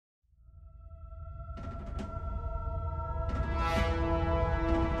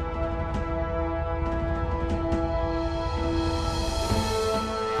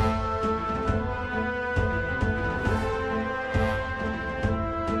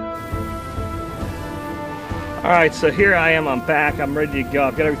Alright, so here I am, I'm back, I'm ready to go.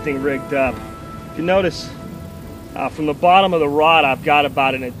 I've got everything rigged up. If you notice, from the bottom of the rod, I've got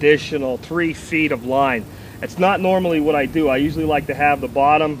about an additional 3 feet of line. It's not normally what I do. I usually like to have the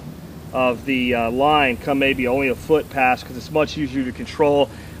bottom of the line come maybe only a foot past because it's much easier to control.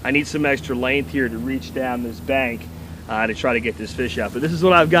 I need some extra length here to reach down this bank to try to get this fish out. But this is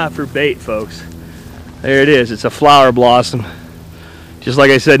what I've got for bait, folks. There it is. It's a flower blossom. Just like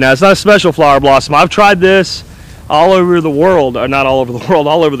I said, now it's not a special flower blossom. I've tried this all over the world, or not all over the world,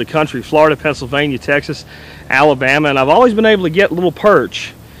 all over the country, Florida, Pennsylvania, Texas, Alabama, and I've always been able to get little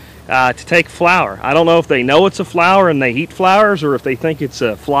perch to take flower. I don't know if they know it's a flower and they eat flowers, or if they think it's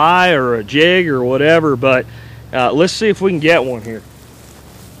a fly or a jig or whatever, but let's see if we can get one here.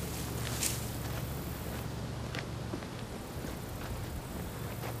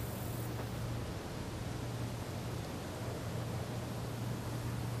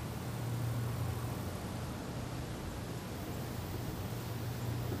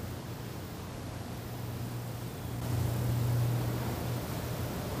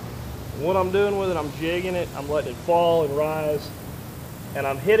 What I'm doing with it, I'm jigging it, I'm letting it fall and rise, and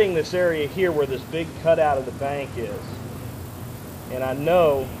I'm hitting this area here where this big cutout of the bank is. And I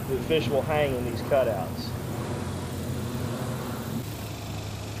know the fish will hang in these cutouts.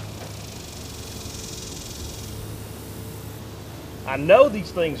 I know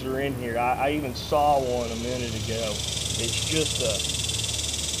these things are in here. I even saw one a minute ago. It's just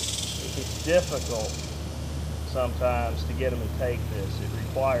it's difficult sometimes to get them to take this. It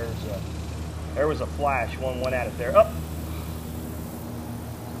requires there was a flash, one went at it there. Oh!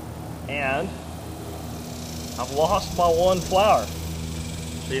 And I've lost my one flower.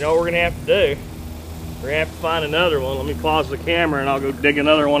 So you know what we're gonna have to do? We're gonna have to find another one. Let me pause the camera and I'll go dig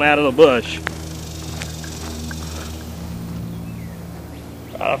another one out of the bush.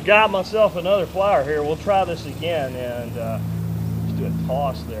 I've got myself another flower here. We'll try this again and just do a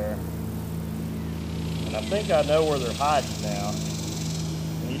toss there. And I think I know where they're hiding now.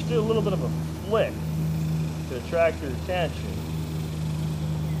 And you just do a little bit of a flick to attract their attention.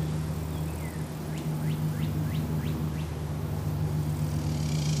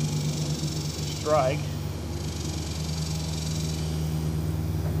 Strike.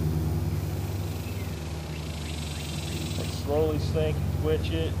 Slowly sink,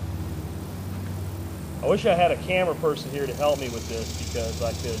 twitch it. I wish I had a camera person here to help me with this because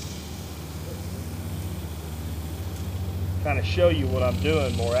I could kind of show you what I'm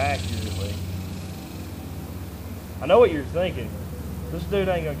doing more accurately. I know what you're thinking. This dude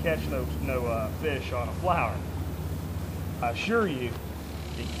ain't gonna catch no fish on a flower. I assure you,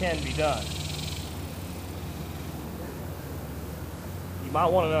 it can be done. You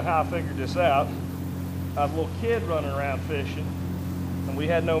might want to know how I figured this out. I was a little kid running around fishing, and we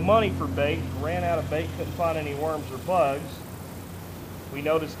had no money for bait, ran out of bait, couldn't find any worms or bugs. We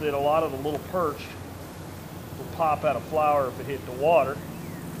noticed that a lot of the little perch would pop out of flower if it hit the water,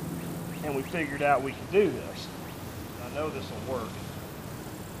 and we figured out we could do this. I know this will work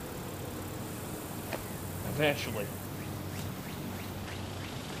eventually.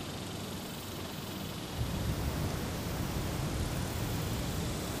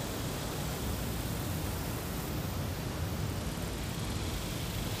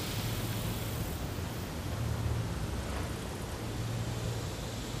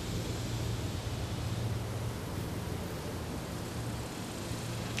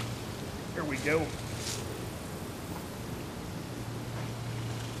 Here we go.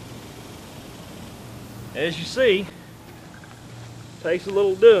 As you see, takes a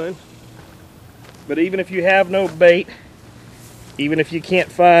little doing, but even if you have no bait, even if you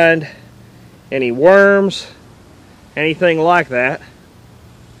can't find any worms, anything like that,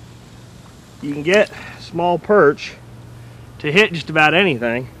 you can get small perch to hit just about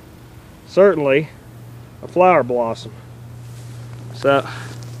anything, certainly a flower blossom. So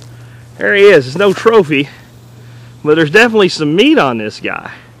there he is. It's no trophy, but there's definitely some meat on this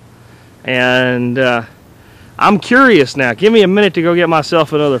guy. And I'm curious now. Give me a minute to go get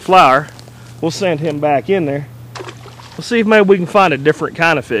myself another flower. We'll send him back in there. We'll see if maybe we can find a different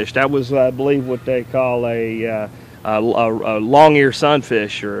kind of fish. That was, I believe, what they call a long-ear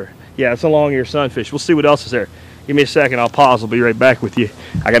sunfish. Or yeah, it's a long-ear sunfish. We'll see what else is there. Give me a second. I'll pause. I'll be right back with you.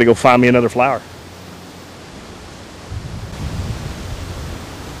 I got to go find me another flower.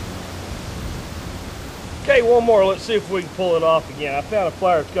 Okay, one more. Let's see if we can pull it off again. I found a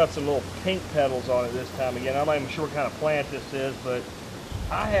flower that's got some little pink petals on it this time again. I'm not even sure what kind of plant this is, but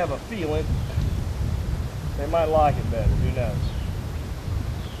I have a feeling they might like it better. Who knows?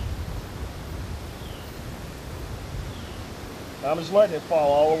 I'm just letting it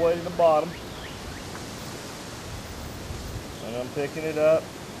fall all the way to the bottom. And I'm picking it up.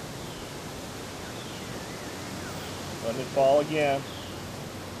 Letting it fall again.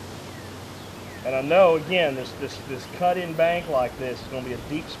 And I know, again, this cut-in bank like this is going to be a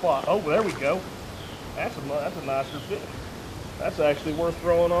deep spot. Oh, there we go. That's a nicer fish. That's actually worth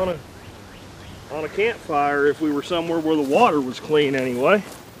throwing on a campfire if we were somewhere where the water was clean anyway.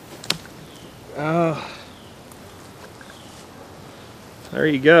 There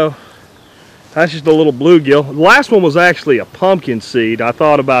you go. That's just a little bluegill. The last one was actually a pumpkin seed. I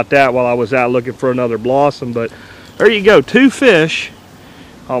thought about that while I was out looking for another blossom, but there you go, 2 fish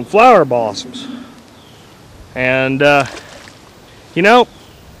on flower blossoms. And you know,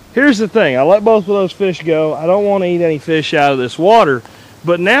 here's the thing, I let both of those fish go. I don't want to eat any fish out of this water,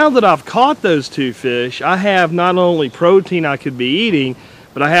 but now that I've caught those 2 fish, I have not only protein I could be eating,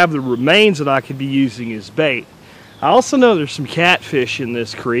 but I have the remains that I could be using as bait. I also know there's some catfish in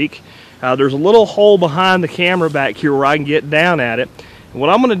this creek. There's a little hole behind the camera back here where I can get down at it. And what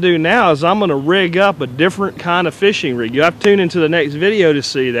I'm going to do now is I'm going to rig up a different kind of fishing rig. You have to tune into the next video to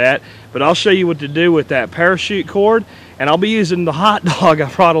see that, but I'll show you what to do with that parachute cord. And I'll be using the hot dog I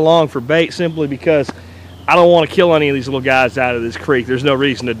brought along for bait simply because I don't want to kill any of these little guys out of this creek. There's no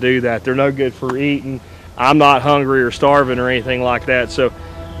reason to do that. They're no good for eating. I'm not hungry or starving or anything like that. So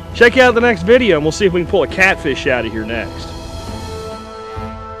check out the next video and we'll see if we can pull a catfish out of here next.